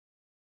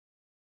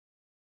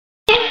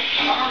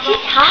She's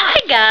hot.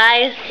 Hi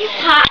guys. She's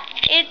hot.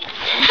 It's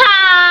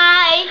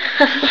hi.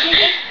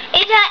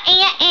 It's her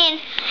aunt and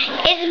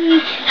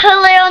it's her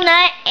little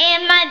nut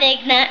and my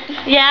big nut.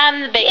 Yeah,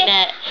 I'm the big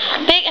nut.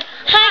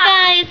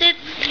 Hi guys.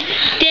 It's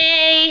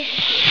day.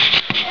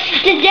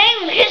 Today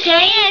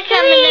Christina's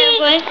coming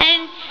over.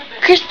 And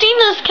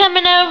Christina's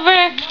coming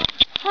over.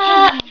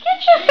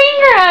 Get your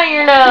finger out of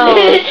your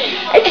nose.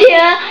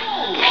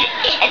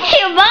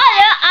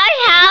 Tomorrow I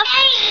have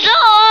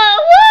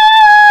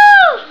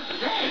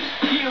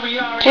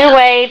You're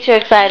way too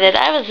excited.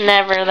 I was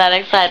never that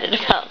excited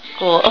about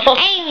school.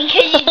 Amy,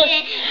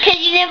 because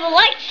you never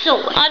liked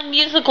school. On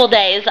musical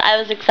days, I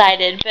was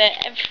excited, but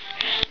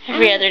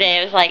every other day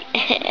I was like,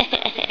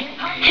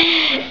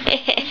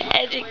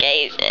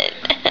 education.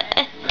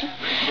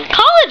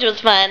 College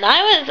was fun.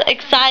 I was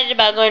excited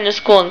about going to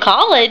school in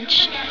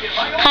college.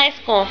 High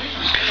school.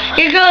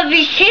 You're going to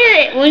be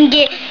sad when you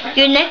get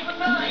your neck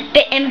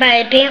bitten by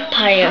a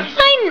vampire.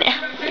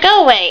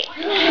 Go away.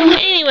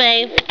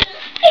 Anyway.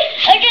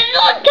 I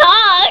cannot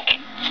talk.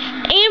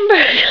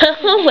 Amber,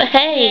 go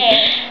away.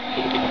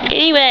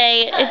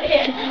 Anyway,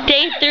 it's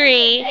day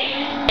 3,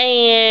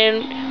 and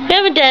we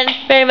haven't done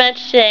very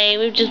much today.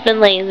 We've just been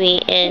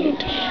lazy,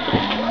 and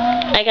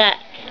I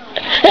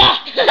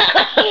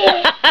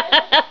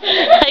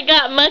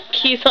got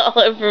monkeys all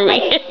over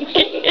me.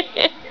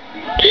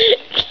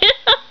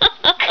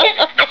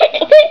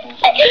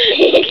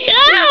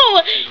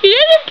 Ow! You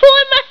didn't pull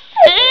in my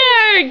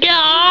hair! Get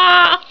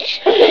off!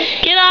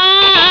 Get off!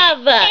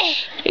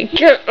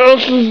 Get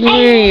off of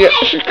me!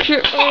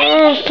 Get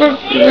off of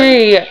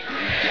me!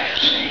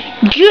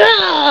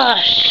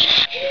 Gosh!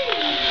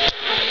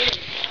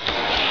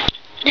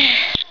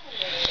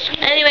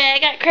 Anyway, I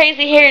got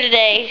crazy hair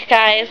today,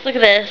 guys. Look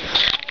at this.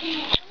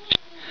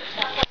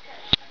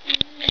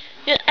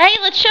 Hey,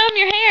 let's show them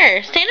your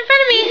hair. Stand in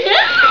front of me.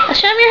 Let's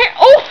show them your hair.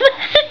 Oh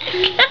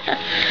my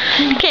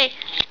God. Okay.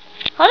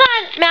 Hold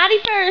on.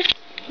 Maddie first.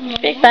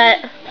 Big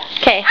butt.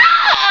 Okay.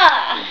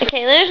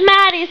 Okay, there's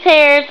Maddie's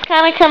hair. It's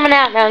kind of coming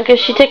out now because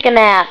she took a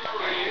nap.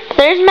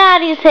 There's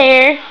Maddie's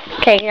hair.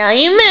 Okay, now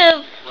you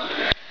move.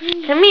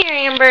 Come here,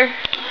 Amber.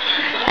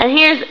 And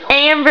here's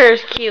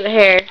Amber's cute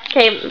hair.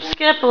 Okay,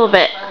 scoot up a little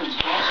bit.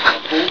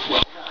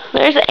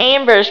 There's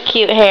Amber's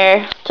cute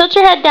hair. Tilt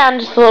your head down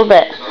just a little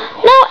bit.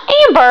 No,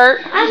 Amber.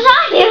 I'm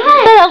not here.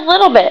 A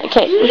little bit.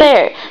 Okay,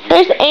 there.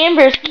 There's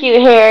Amber's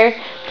cute hair.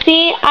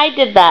 See, I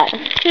did that.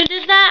 Who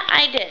did that?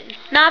 I did.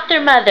 Not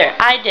their mother.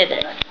 I did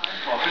it.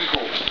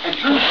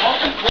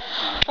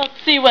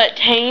 Let's see what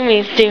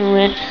Tammy's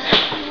doing.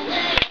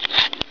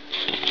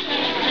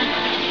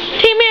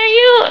 Tammy, are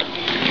you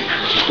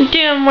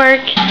doing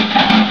work?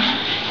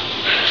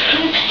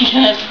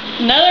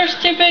 Another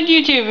stupid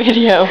YouTube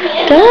video.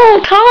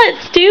 Don't call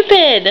it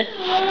stupid.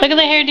 Look at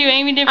the hairdo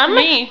Amy did for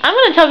me. I'm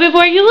gonna tell people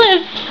where you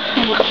live.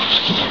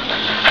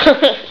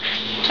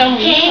 Tell me.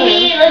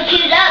 Jamie, look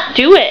it up.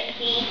 Do it.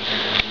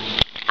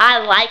 I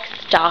like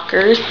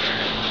stalkers.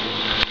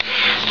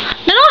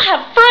 They don't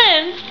have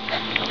friends.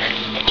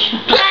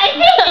 I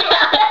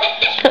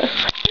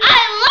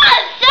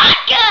love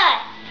soccer.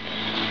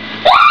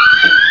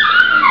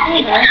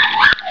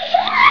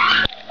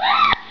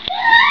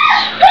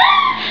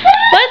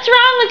 What's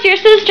wrong with your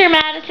sister,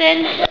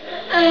 Madison?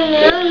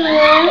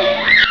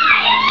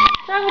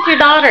 What's wrong with your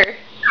daughter?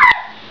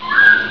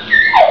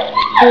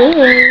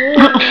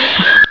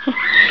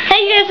 Hey,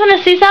 you guys want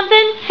to see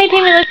something? Hey,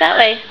 Tammy, look that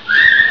way.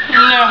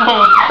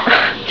 No.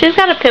 She's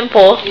got a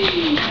pimple.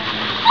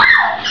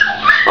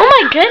 Oh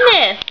my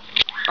goodness.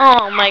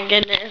 Oh my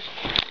goodness.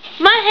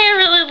 My hair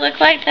really looked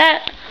like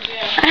that.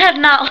 I have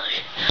not.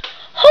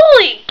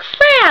 Holy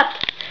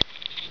crap.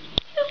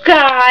 You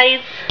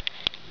guys.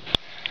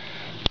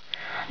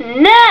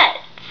 Nuts.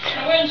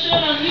 I wouldn't show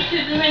it on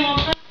YouTube, then they won't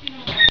talk to you.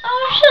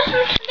 Oh,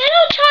 they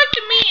don't talk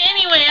to me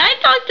anyway. I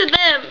talk to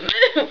them.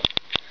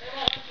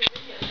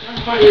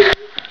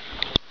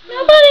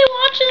 Nobody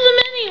watches them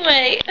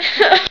anyway.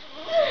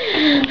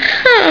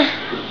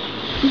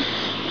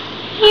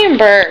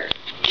 Amber.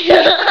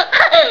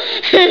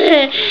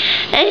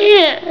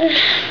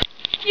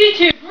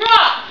 YouTube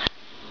rock!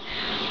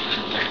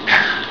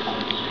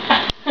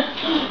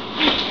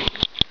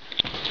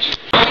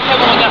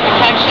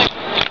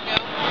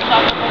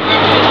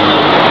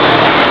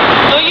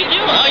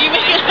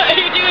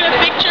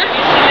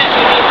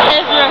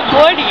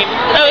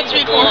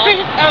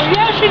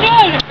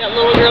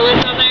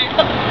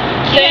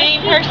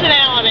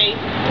 Personality.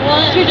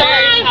 She's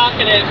very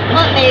talkative.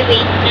 What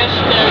movie? Yes,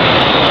 she does.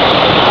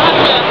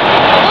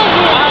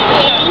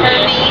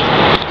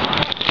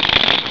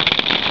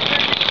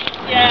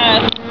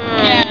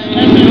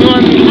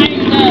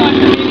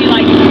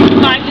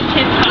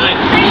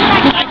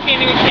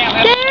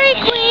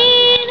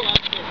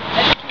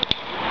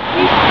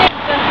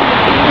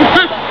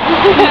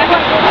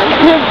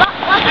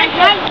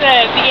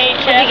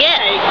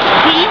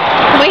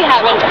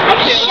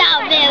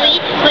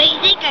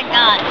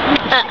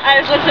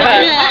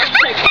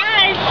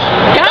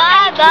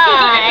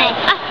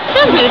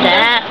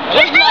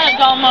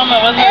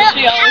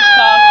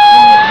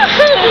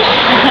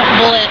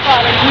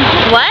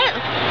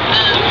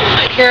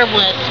 Share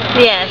Bliss.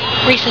 Yes.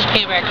 Reese's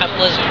Peanut Butter Cup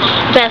Blizzard.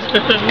 Best.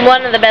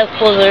 One of the best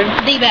blizzards.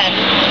 The best.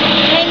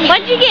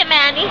 What'd you get,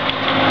 Maddie?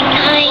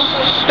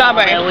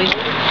 Strawberry. What'd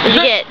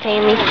you get,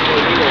 Tammy?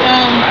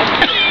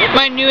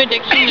 My new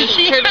addiction is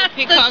turtle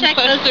pecan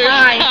custard.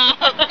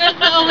 That's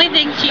the only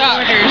thing she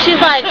orders. She's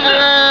like,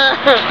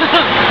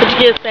 What'd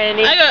you get,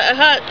 Sandy? I got a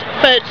hot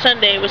fudge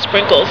sundae with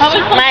sprinkles.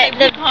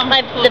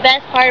 The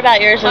best part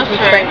about yours is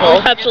the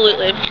sprinkles.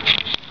 Absolutely.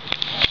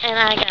 And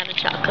I got a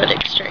chocolate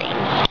extreme.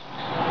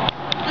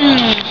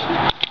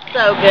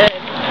 So good.